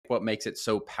what makes it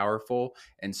so powerful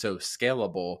and so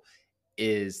scalable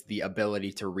is the ability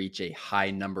to reach a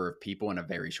high number of people in a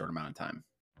very short amount of time.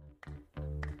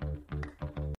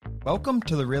 Welcome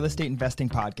to the Real Estate Investing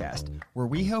Podcast, where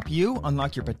we help you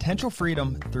unlock your potential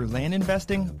freedom through land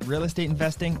investing, real estate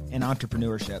investing, and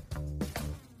entrepreneurship.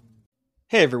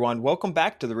 Hey everyone, welcome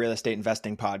back to the Real Estate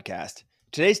Investing Podcast.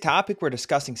 Today's topic, we're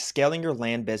discussing scaling your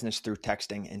land business through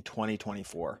texting in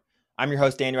 2024. I'm your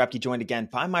host, Daniel Apke, joined again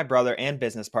by my brother and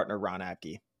business partner, Ron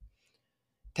Apke.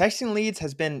 Texting leads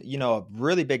has been, a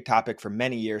really big topic for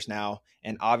many years now,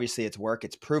 and obviously it's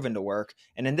proven to work.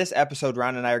 And in this episode,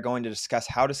 Ron and I are going to discuss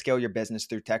how to scale your business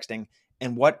through texting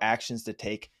and what actions to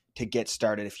take to get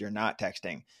started if you're not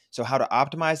texting. So how to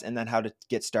optimize and then how to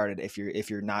get started if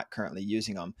you're not currently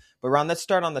using them. But Ron, let's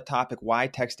start on the topic why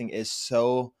texting is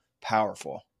so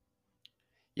powerful.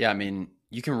 Yeah, I mean,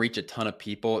 you can reach a ton of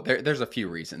people. There's a few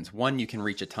reasons. One, you can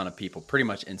reach a ton of people pretty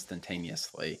much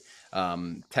instantaneously.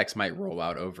 Text might roll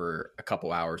out over a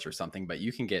couple hours or something, but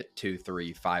you can get 2,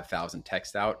 3, 5,000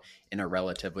 texts out in a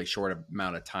relatively short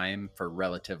amount of time for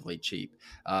relatively cheap.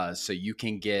 So you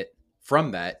can get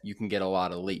from that, you can get a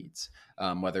lot of leads,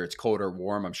 whether it's cold or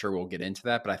warm. I'm sure we'll get into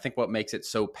that. But I think what makes it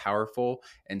so powerful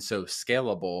and so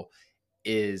scalable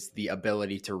is the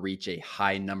ability to reach a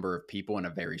high number of people in a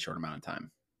very short amount of time.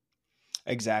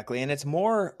 Exactly. And it's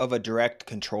more of a direct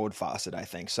controlled faucet, I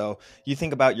think. So you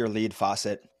think about your lead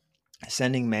faucet,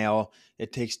 sending mail,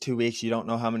 it takes 2 weeks. You don't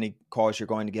know how many calls you're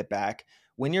going to get back.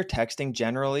 When you're texting,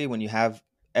 generally, when you have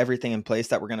everything in place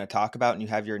that we're going to talk about and you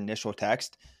have your initial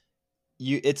text,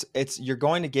 you're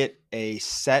going to get a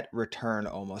set return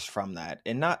almost from that.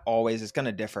 And not always, it's going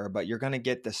to differ, but you're going to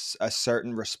get a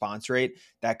certain response rate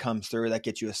that comes through that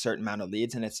gets you a certain amount of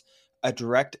leads. And it's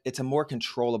a more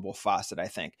controllable faucet, I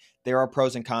think. There are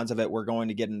pros and cons of it. We're going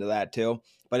to get into that too,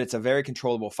 but it's a very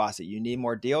controllable faucet. You need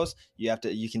more deals. You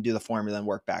can do the formula and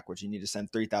work backwards. You need to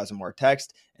send 3,000 more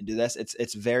texts and do this.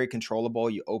 It's very controllable.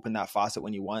 You open that faucet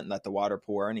when you want and let the water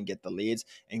pour in and get the leads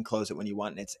and close it when you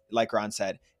want. And it's, like Ron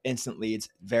said, instant leads,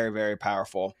 very, very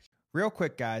powerful. Real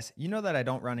quick, guys, you know that I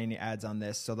don't run any ads on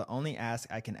this, so the only ask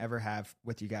I can ever have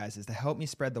with you guys is to help me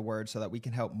spread the word so that we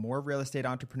can help more real estate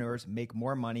entrepreneurs make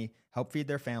more money, help feed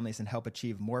their families, and help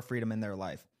achieve more freedom in their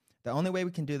life. The only way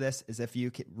we can do this is if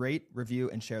you could rate, review,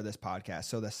 and share this podcast.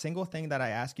 So the single thing that I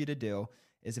ask you to do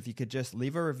is if you could just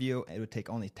leave a review, it would take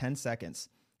only 10 seconds.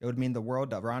 It would mean the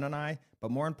world to Ron and I,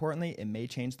 but more importantly, it may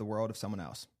change the world of someone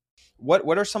else.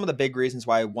 What are some of the big reasons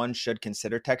why one should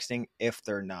consider texting if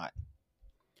they're not?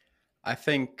 I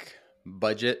think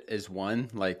budget is one.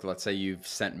 Like, let's say you've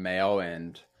sent mail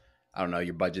and I don't know,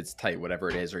 your budget's tight, whatever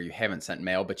it is, or you haven't sent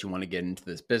mail, but you want to get into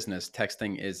this business.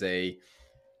 Texting is a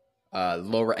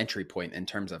lower entry point in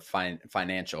terms of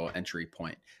financial entry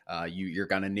point. You're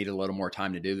going to need a little more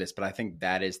time to do this, but I think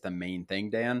that is the main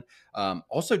thing, Dan.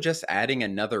 Also, just adding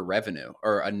another revenue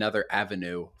or another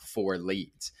avenue for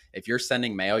leads. If you're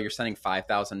sending mail, you're sending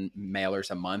 5,000 mailers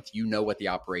a month. You know what the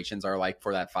operations are like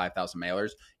for that 5,000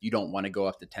 mailers. You don't want to go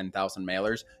up to 10,000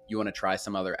 mailers. You want to try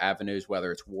some other avenues,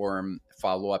 whether it's warm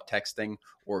follow-up texting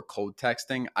or cold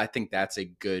texting. I think that's a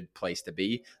good place to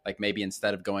be. Like maybe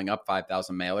instead of going up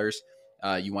 5,000 mailers,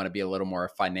 you want to be a little more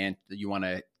you want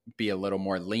to be a little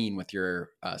more lean with your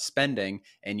spending,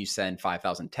 and you send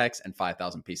 5,000 texts and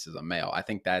 5,000 pieces of mail. I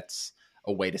think that's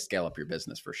a way to scale up your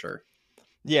business for sure.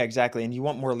 Yeah, exactly. And you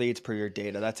want more leads per your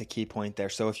data. That's a key point there.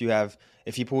 So if you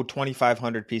pulled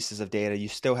 2,500 pieces of data, you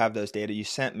still have those data, you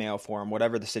sent mail for them,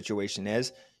 whatever the situation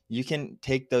is, you can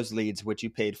take those leads, which you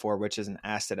paid for, which is an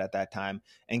asset at that time,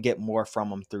 and get more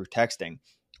from them through texting.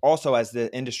 Also, as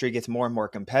the industry gets more and more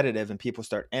competitive and people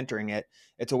start entering it,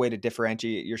 it's a way to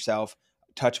differentiate yourself,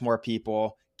 touch more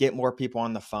people, get more people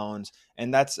on the phones.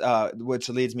 And that's which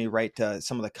leads me right to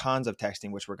some of the cons of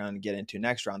texting, which we're going to get into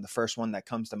next round. The first one that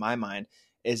comes to my mind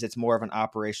is it's more of an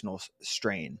operational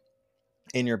strain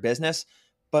in your business.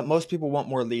 But most people want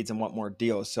more leads and want more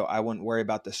deals. So I wouldn't worry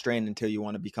about the strain until you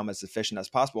want to become as efficient as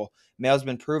possible. Mail has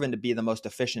been proven to be the most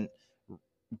efficient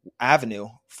avenue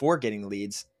for getting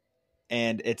leads.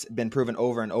 And it's been proven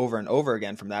over and over and over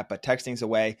again from that. But texting's a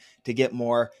way to get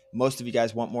more. Most of you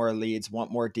guys want more leads,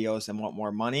 want more deals, and want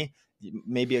more money.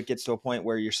 Maybe it gets to a point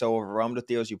where you're so overwhelmed with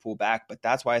deals, you pull back. But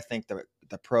that's why I think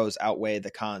the pros outweigh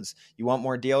the cons. You want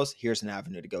more deals? Here's an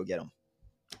avenue to go get them.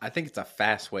 I think it's a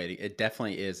fast way to, it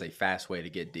definitely is a fast way to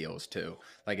get deals too.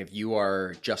 Like if you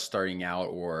are just starting out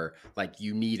or like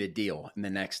you need a deal in the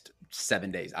next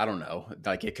 7 days, I don't know,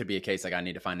 like it could be a case like I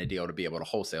need to find a deal to be able to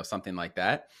wholesale something like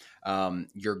that.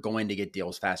 You're going to get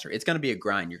deals faster. It's going to be a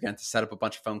grind. You're going to have to set up a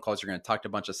bunch of phone calls. You're going to talk to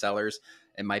a bunch of sellers.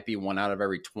 It might be one out of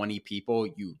every 20 people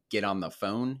you get on the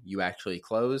phone, you actually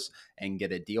close and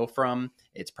get a deal from.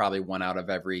 It's probably one out of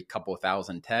every couple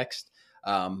thousand texts.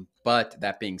 But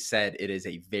that being said, it is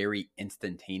a very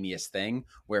instantaneous thing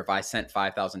where if I sent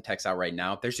 5,000 texts out right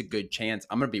now, there's a good chance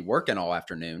I'm going to be working all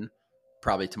afternoon,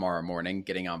 probably tomorrow morning,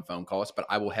 getting on phone calls, but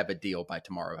I will have a deal by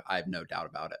tomorrow. I have no doubt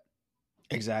about it.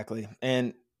 Exactly.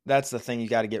 And that's the thing you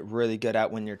got to get really good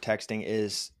at when you're texting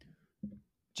is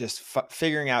just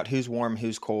figuring out who's warm,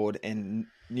 who's cold, and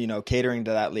catering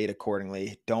to that lead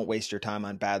accordingly. Don't waste your time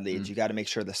on bad leads. You got to make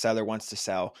sure the seller wants to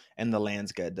sell and the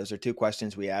land's good. Those are two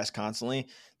questions we ask constantly.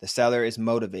 The seller is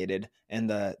motivated and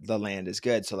the land is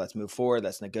good. So let's move forward.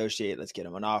 Let's negotiate. Let's get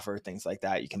them an offer, things like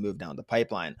that. You can move down the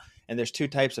pipeline. And there's two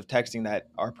types of texting that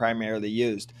are primarily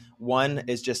used. One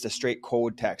is just a straight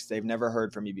cold text. They've never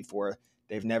heard from you before.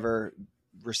 They've never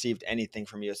received anything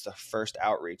from you. It's the first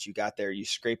outreach. You got there, you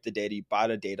scraped the data, you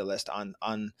bought a data list on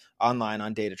online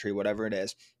on DataTree, whatever it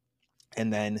is,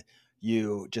 and then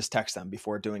you just text them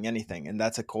before doing anything, and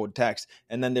that's a cold text.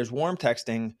 And then there's warm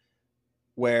texting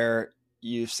where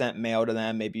you've sent mail to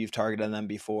them. Maybe you've targeted them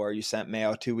before. You sent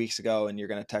mail 2 weeks ago and you're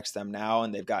going to text them now,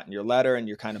 and they've gotten your letter, and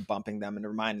you're kind of bumping them and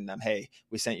reminding them, hey,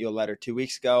 we sent you a letter 2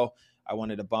 weeks ago. I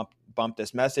wanted to bump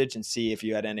this message and see if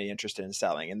you had any interest in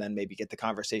selling, and then maybe get the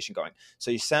conversation going. So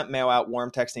you sent mail out,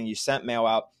 warm texting, you sent mail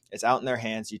out, it's out in their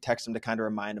hands. You text them to kind of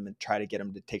remind them and try to get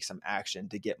them to take some action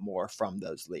to get more from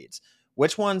those leads.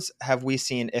 Which ones have we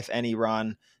seen, if any,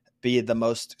 Ron, be the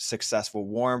most successful,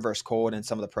 warm versus cold, and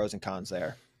some of the pros and cons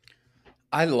there?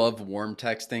 I love warm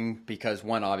texting because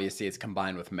one, obviously it's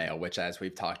combined with mail, which as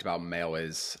we've talked about, mail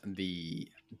is the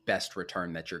best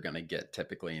return that you're going to get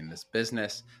typically in this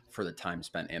business for the time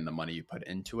spent and the money you put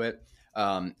into it.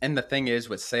 And the thing is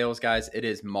with sales, guys, it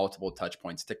is multiple touch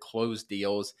points to close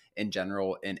deals in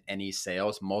general. In any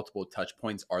sales, multiple touch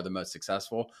points are the most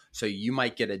successful. So you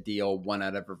might get a deal one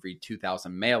out of every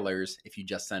 2,000 mailers if you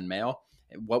just send mail.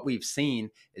 What we've seen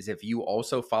is if you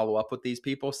also follow up with these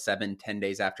people 7-10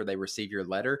 days after they receive your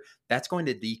letter, that's going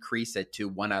to decrease it to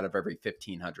one out of every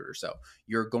 1,500 or so.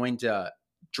 You're going to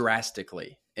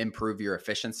drastically improve your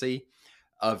efficiency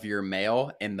of your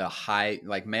mail. And the high,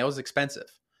 like, mail is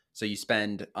expensive. So you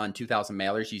spend on 2,000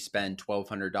 mailers, you spend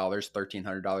 $1,200,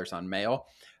 $1,300 on mail,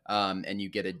 and you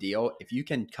get a deal. If you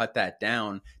can cut that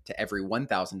down to every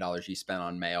 $1,000 you spend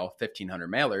on mail, 1,500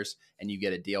 mailers, and you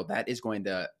get a deal, that is going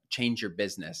to change your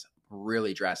business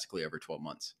really drastically over 12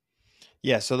 months.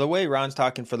 Yeah. So the way Ron's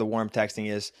talking for the warm texting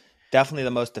is definitely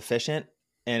the most efficient.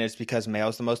 And it's because mail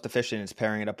is the most efficient. It's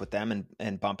pairing it up with them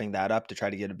and bumping that up to try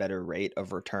to get a better rate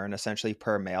of return essentially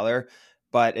per mailer.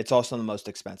 But it's also the most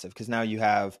expensive because now you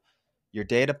have your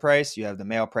data price, you have the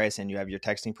mail price, and you have your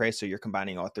texting price. So you're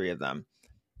combining all three of them.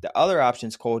 The other option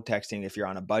is cold texting if you're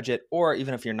on a budget, or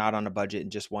even if you're not on a budget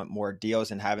and just want more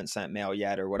deals and haven't sent mail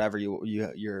yet, or whatever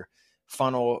your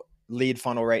lead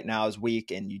funnel right now is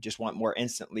weak and you just want more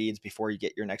instant leads before you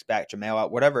get your next batch of mail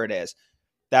out, whatever it is.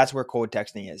 That's where cold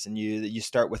texting is. And you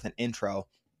start with an intro,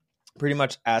 pretty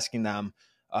much asking them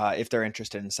if they're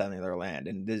interested in selling their land.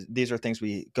 And these are things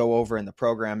we go over in the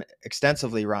program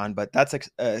extensively, Ron, but that's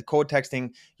cold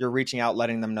texting. You're reaching out,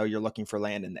 letting them know you're looking for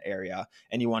land in the area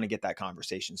and you want to get that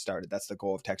conversation started. That's the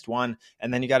goal of text one.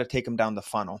 And then you got to take them down the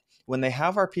funnel. When they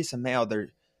have our piece of mail,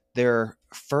 they're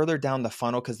further down the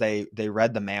funnel because they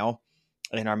read the mail,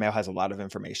 and our mail has a lot of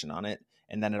information on it.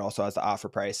 And then it also has the offer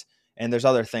price. And there's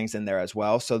other things in there as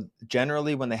well. So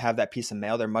generally when they have that piece of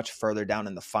mail, they're much further down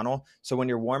in the funnel. So when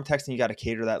you're warm texting, you got to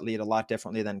cater that lead a lot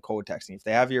differently than cold texting. If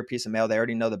they have your piece of mail, they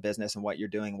already know the business and what you're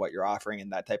doing, what you're offering,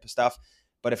 and that type of stuff.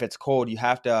 But if it's cold, you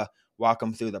have to walk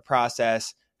them through the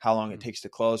process, how long it takes to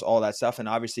close, all that stuff. And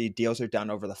obviously deals are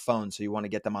done over the phone. So you want to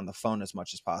get them on the phone as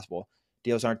much as possible.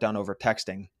 Deals aren't done over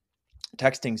texting.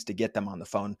 Texting's to get them on the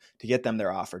phone, to get them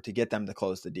their offer, to get them to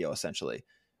close the deal essentially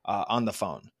on the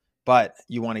phone. But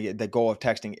you want to get, the goal of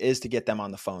texting is to get them on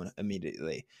the phone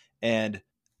immediately. And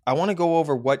I want to go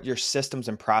over what your systems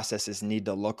and processes need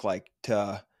to look like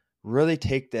to really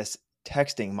take this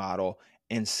texting model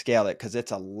and scale it, because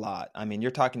it's a lot. I mean,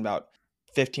 you're talking about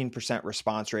 15%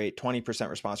 response rate, 20%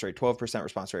 response rate, 12%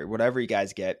 response rate, whatever you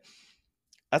guys get.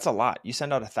 That's a lot. You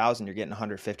send out 1,000, you're getting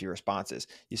 150 responses.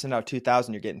 You send out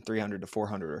 2,000, you're getting 300 to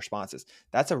 400 responses.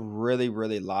 That's a really,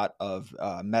 really lot of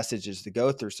messages to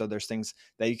go through. So there's things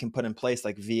that you can put in place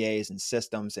like VAs and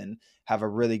systems and have a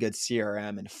really good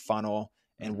CRM and funnel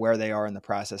and where they are in the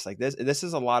process. Like this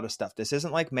is a lot of stuff. This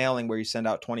isn't like mailing where you send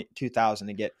out 22,000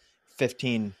 and get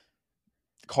 15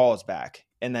 calls back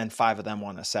and then 5 of them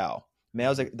want to sell.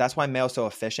 That's why mail's so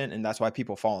efficient, and that's why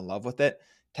people fall in love with it.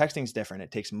 Texting's different.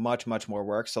 It takes much, much more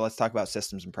work. So let's talk about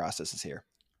systems and processes here.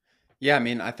 Yeah, I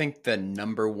mean, I think the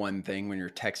number one thing when you're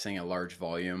texting a large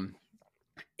volume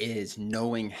is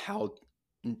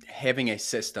having a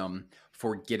system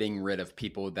for getting rid of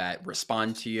people that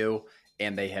respond to you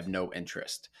and they have no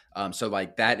interest. So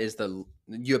like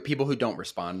you have people who don't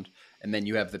respond, and then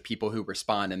you have the people who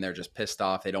respond and they're just pissed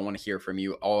off. They don't want to hear from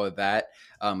you, all of that.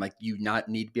 Like you not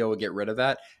need to be able to get rid of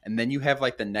that. And then you have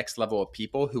like the next level of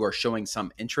people who are showing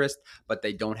some interest, but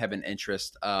they don't have an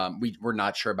interest. We're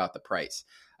not sure about the price.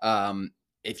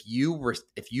 If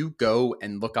you go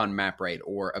and look on MapRate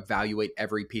or evaluate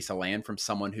every piece of land from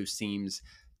someone who seems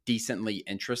decently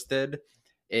interested,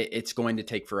 it's going to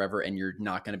take forever, and you're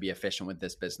not going to be efficient with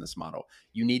this business model.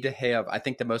 You need to have, I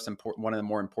think one of the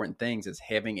more important things is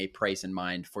having a price in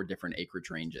mind for different acreage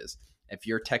ranges. If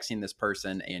you're texting this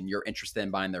person and you're interested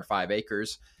in buying their 5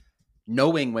 acres,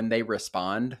 knowing when they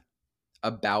respond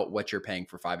about what you're paying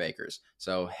for 5 acres.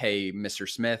 So, hey, Mr.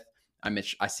 Smith,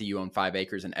 I see you own 5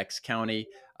 acres in X county.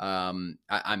 I'm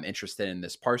interested in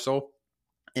this parcel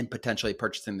and potentially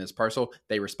purchasing this parcel.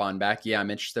 They respond back, yeah,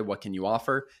 I'm interested. What can you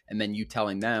offer? And then you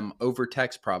telling them over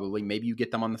text, probably, maybe you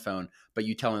get them on the phone, but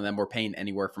you telling them we're paying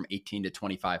anywhere from $18,000 to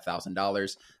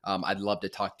 $25,000. I'd love to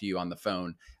talk to you on the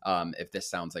phone if this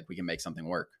sounds like we can make something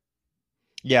work.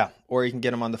 Yeah, or you can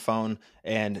get them on the phone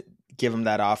and give them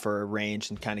that offer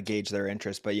range and kind of gauge their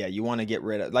interest. But yeah, you want to get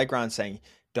rid of, like Ron's saying,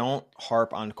 don't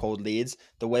harp on cold leads.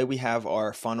 The way we have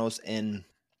our funnels in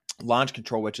Launch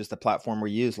Control, which is the platform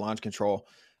we use, Launch Control,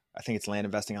 I think it's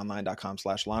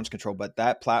landinvestingonline.com/launch control. But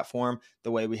that platform,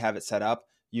 the way we have it set up,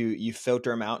 you filter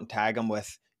them out and tag them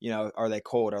with, are they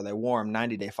cold? Are they warm?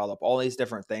 90-day follow-up, all these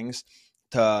different things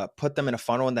to put them in a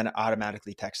funnel, and then it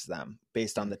automatically texts them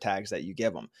based on the tags that you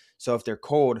give them. So if they're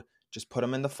cold, just put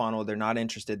them in the funnel. They're not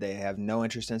interested. They have no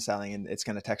interest in selling, and it's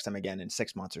going to text them again in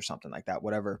 6 months or something like that,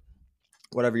 whatever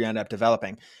you end up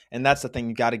developing. And that's the thing.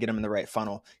 You got to get them in the right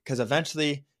funnel, because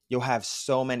eventually you'll have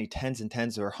so many tens and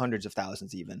tens or hundreds of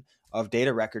thousands even of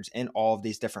data records in all of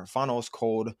these different funnels,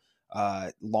 cold,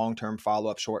 long-term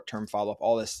follow-up, short-term follow-up,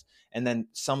 all this. And then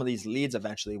some of these leads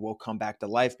eventually will come back to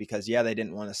life because, yeah, they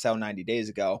didn't want to sell 90 days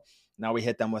ago. Now we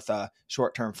hit them with a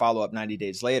short-term follow-up 90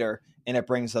 days later, and it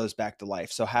brings those back to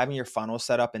life. So having your funnel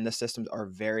set up in the systems are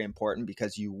very important,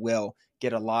 because you will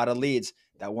get a lot of leads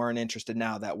that weren't interested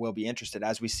now that will be interested.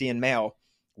 As we see in mail,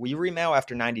 we remail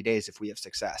after 90 days if we have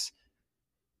success.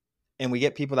 And we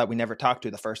get people that we never talked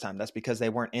to the first time. That's because they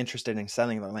weren't interested in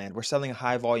selling their land. We're selling a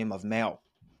high volume of mail.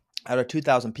 Out of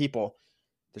 2,000 people,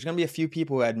 there's going to be a few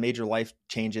people who had major life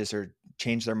changes or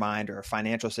changed their mind or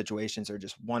financial situations or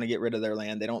just want to get rid of their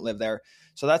land. They don't live there.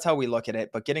 So that's how we look at it.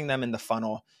 But getting them in the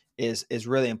funnel is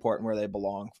really important, where they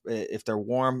belong. If they're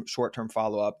warm, short-term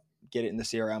follow-up, get it in the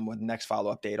CRM with the next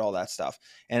follow-up date, all that stuff.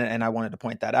 And I wanted to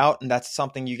point that out. And that's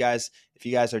something you guys, if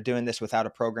you guys are doing this without a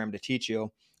program to teach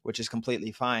you, which is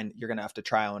completely fine, you're going to have to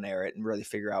trial and error it and really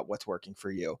figure out what's working for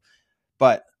you.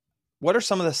 But what are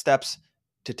some of the steps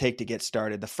to take to get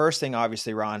started? The first thing,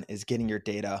 obviously, Ron, is getting your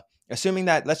data.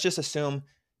 Let's just assume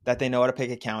that they know how to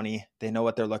pick a county. They know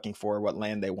what they're looking for, what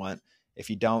land they want. If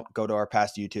you don't, go to our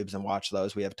past YouTubes and watch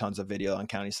those. We have tons of video on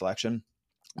county selection.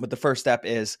 But the first step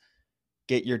is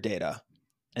get your data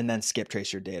and then skip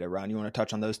trace your data. Ron, you want to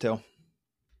touch on those two?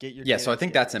 Yeah, so I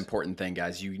think that's an important thing,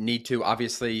 guys. You need to,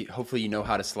 obviously, hopefully you know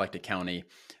how to select a county.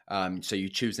 So you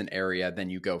choose an area,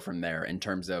 then you go from there in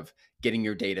terms of getting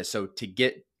your data. So to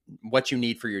get what you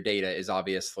need for your data is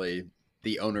obviously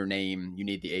the owner name, you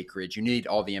need the acreage, you need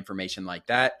all the information like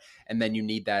that. And then you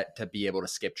need that to be able to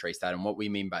skip trace that. And what we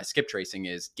mean by skip tracing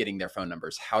is getting their phone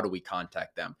numbers. How do we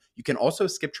contact them? You can also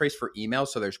skip trace for email.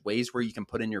 So there's ways where you can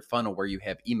put in your funnel where you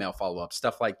have email follow-up,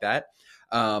 stuff like that.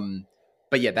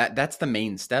 But yeah, that's the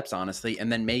main steps, honestly.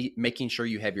 And then making sure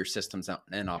you have your systems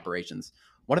and operations.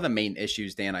 One of the main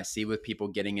issues, Dan, I see with people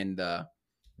getting into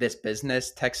this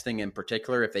business, texting in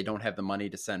particular, if they don't have the money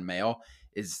to send mail,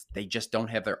 is they just don't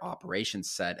have their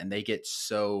operations set, and they get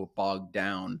so bogged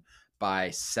down by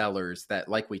sellers that,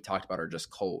 like we talked about, are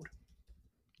just cold.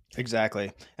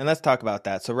 Exactly. And let's talk about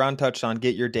that. So Ron touched on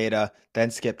get your data,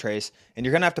 then skip trace, and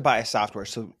you're going to have to buy a software.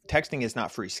 So texting is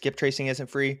not free. Skip tracing isn't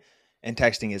free, and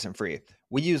texting isn't free.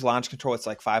 We use Launch Control. It's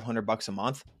like $500 a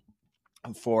month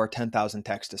for 10,000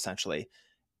 texts, essentially.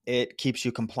 It keeps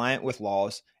you compliant with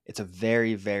laws. It's a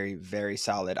very, very, very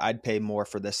solid. I'd pay more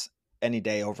for this any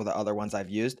day over the other ones I've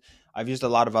used. I've used a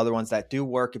lot of other ones that do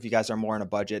work if you guys are more in a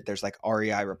budget. There's like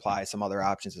REI Reply, some other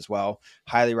options as well.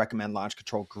 Highly recommend Launch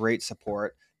Control. Great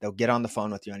support. They'll get on the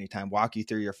phone with you anytime, walk you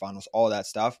through your funnels, all that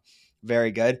stuff.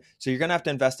 Very good. So you're going to have to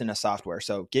invest in a software.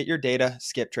 So get your data,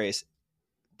 skip trace,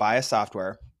 buy a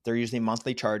software. They're usually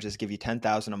monthly charges, give you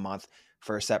 $10,000 a month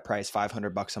for a set price,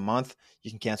 $500 a month.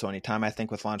 You can cancel anytime, I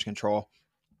think, with Launch Control.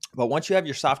 But once you have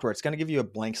your software, it's going to give you a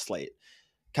blank slate,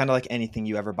 kind of like anything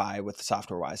you ever buy with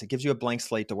software wise. It gives you a blank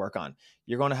slate to work on.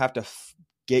 You're going to have to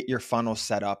get your funnel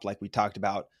set up like we talked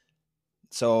about.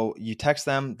 So you text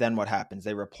them, then what happens?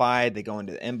 They reply, they go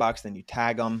into the inbox, then you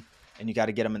tag them, and you got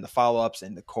to get them in the follow-ups,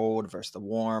 in the cold versus the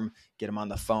warm, get them on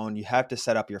the phone. You have to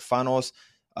set up your funnels.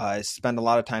 Spend a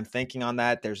lot of time thinking on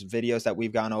that. There's videos that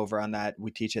we've gone over on that.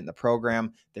 We teach it in the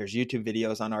program. There's YouTube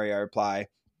videos on REI Reply,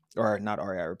 or not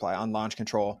REI Reply, on Launch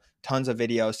Control. Tons of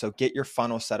videos. So get your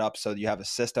funnel set up so you have a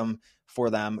system for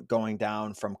them going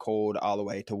down from cold all the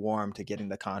way to warm to getting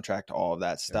the contract, all of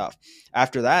that stuff.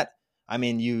 After that, I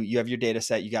mean, you have your data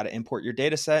set. You got to import your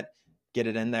data set, get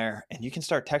it in there, and you can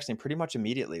start texting pretty much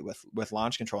immediately with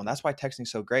Launch Control. And that's why texting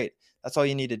is so great. That's all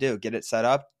you need to do. Get it set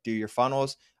up, do your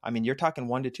funnels. I mean, you're talking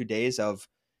 1 to 2 days of,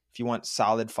 if you want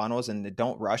solid funnels, and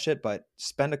don't rush it, but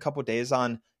spend a couple days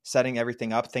on setting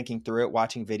everything up, thinking through it,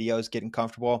 watching videos, getting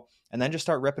comfortable, and then just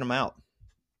start ripping them out.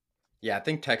 Yeah, I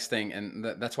think texting, and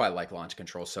that's why I like Launch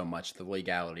Control so much, the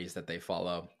legalities that they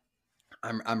follow.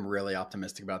 I'm really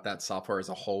optimistic about that software as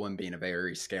a whole and being a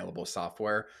very scalable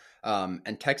software.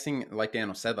 And texting, like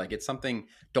Daniel said, like it's something,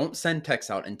 don't send texts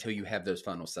out until you have those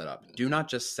funnels set up. Do not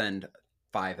just send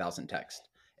 5,000 texts.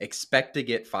 Expect to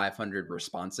get 500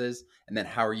 responses. And then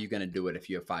how are you going to do it if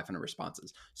you have 500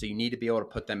 responses? So you need to be able to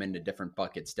put them into different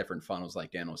buckets, different funnels like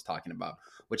Daniel was talking about,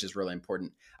 which is really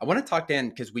important. I want to talk, Dan,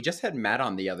 because we just had Matt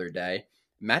on the other day.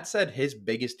 Matt said his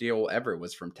biggest deal ever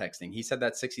was from texting. He said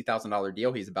that $60,000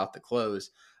 deal he's about to close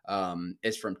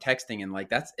is from texting. And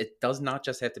like, it does not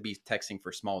just have to be texting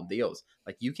for small deals.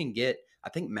 Like you can get, I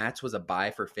think Matt's was a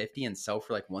buy for 50 and sell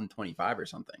for like 125 or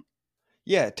something.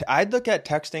 Yeah, I'd look at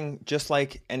texting just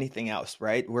like anything else,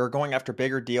 right? We're going after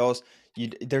bigger deals.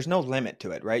 There's no limit to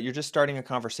it, right? You're just starting a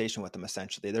conversation with them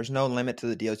essentially. There's no limit to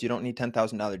the deals. You don't need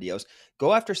 $10,000 deals.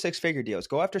 Go after 6-figure deals.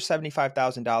 Go after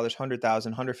 $75,000, $100,000,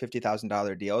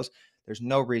 $150,000 deals. There's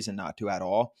no reason not to at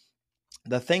all.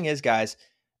 The thing is, guys,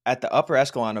 at the upper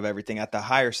echelon of everything, at the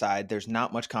higher side, there's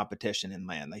not much competition in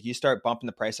land. Like you start bumping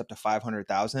the price up to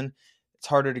 500,000, it's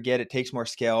harder to get. It takes more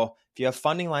skill. If you have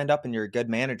funding lined up and you're a good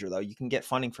manager, though, you can get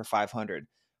funding for 500.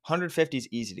 150 is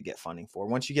easy to get funding for.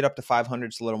 Once you get up to 500,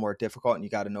 it's a little more difficult and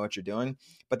you got to know what you're doing.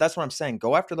 But that's what I'm saying.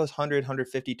 Go after those 100,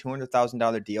 150,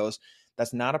 $200,000 deals.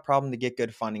 That's not a problem to get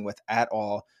good funding with at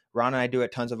all. Ron and I do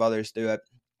it. Tons of others do it.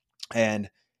 And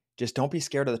just don't be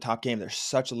scared of the top game. There's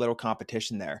such a little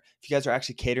competition there. If you guys are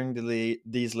actually catering to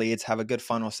these leads, have a good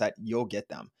funnel set, you'll get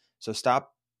them. So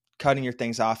stop cutting your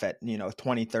things off at,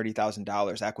 $20,000,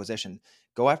 $30,000 acquisition.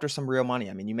 Go after some real money.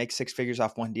 I mean, you make 6 figures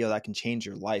off one deal, that can change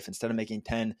your life instead of making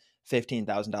 $10,000,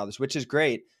 $15,000, which is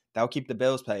great. That'll keep the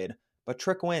bills paid. But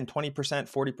trickle in 20%,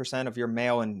 40% of your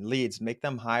mail and leads, make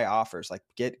them high offers. Like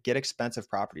get expensive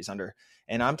properties under,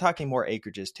 and I'm talking more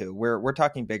acreages too. We're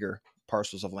talking bigger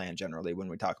parcels of land generally when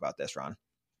we talk about this, Ron.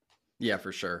 Yeah,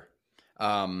 for sure.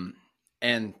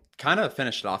 And kind of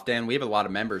finish it off, Dan, we have a lot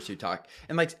of members who talk,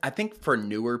 and like, I think for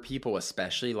newer people,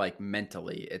 especially like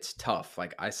mentally, it's tough.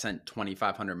 Like I sent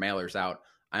 2,500 mailers out.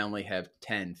 I only have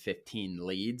 10, 15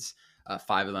 leads.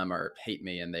 5 of them hate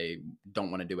me and they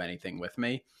don't want to do anything with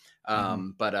me.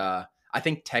 But I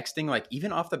think texting, like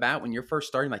even off the bat, when you're first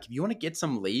starting, like if you want to get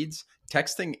some leads,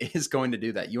 texting is going to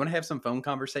do that. You want to have some phone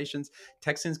conversations,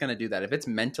 texting is going to do that. If it's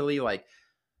mentally like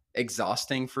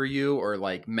exhausting for you or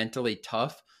like mentally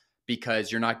tough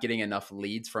because you're not getting enough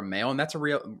leads from mail, and that's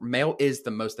mail is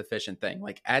the most efficient thing.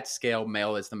 Like at scale,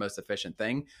 mail is the most efficient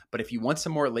thing. But if you want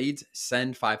some more leads,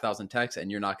 send 5,000 texts and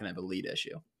you're not going to have a lead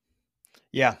issue.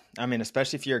 Yeah. I mean,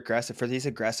 especially if you're aggressive, for these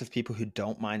aggressive people who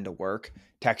don't mind the work,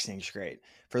 texting is great.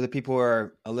 For the people who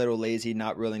are a little lazy,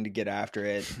 not willing to get after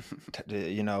it,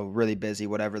 really busy,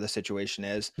 whatever the situation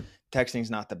is, texting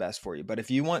is not the best for you. But if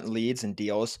you want leads and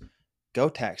deals, go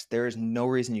text. There is no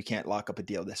reason you can't lock up a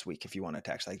deal this week if you want to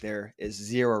text. Like there is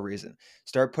zero reason.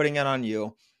 Start putting it on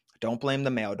you. Don't blame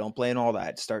the mail. Don't blame all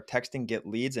that. Start texting, get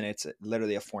leads, and it's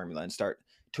literally a formula, and start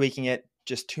tweaking it.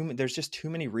 There's just too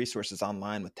many resources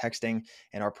online with texting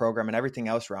and our program and everything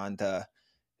else, Ron, to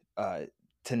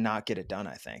not get it done.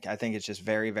 I think it's just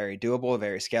very, very doable,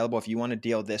 very scalable. If you want a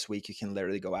deal this week, you can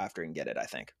literally go after and get it, I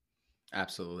think.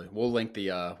 Absolutely. We'll link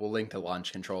the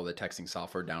Launch Control, the texting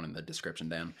software, down in the description,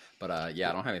 Dan. But yeah,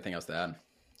 I don't have anything else to add.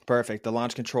 Perfect. The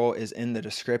launch control is in the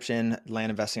description,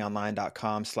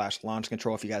 landinvestingonline.com/launch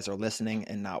control if you guys are listening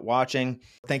and not watching.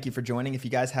 Thank you for joining. If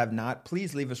you guys have not,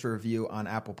 please leave us a review on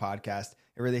Apple Podcast.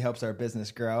 It really helps our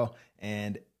business grow,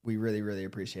 and we really, really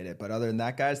appreciate it. But other than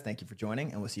that, guys, thank you for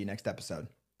joining, and we'll see you next episode.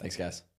 Thanks, guys.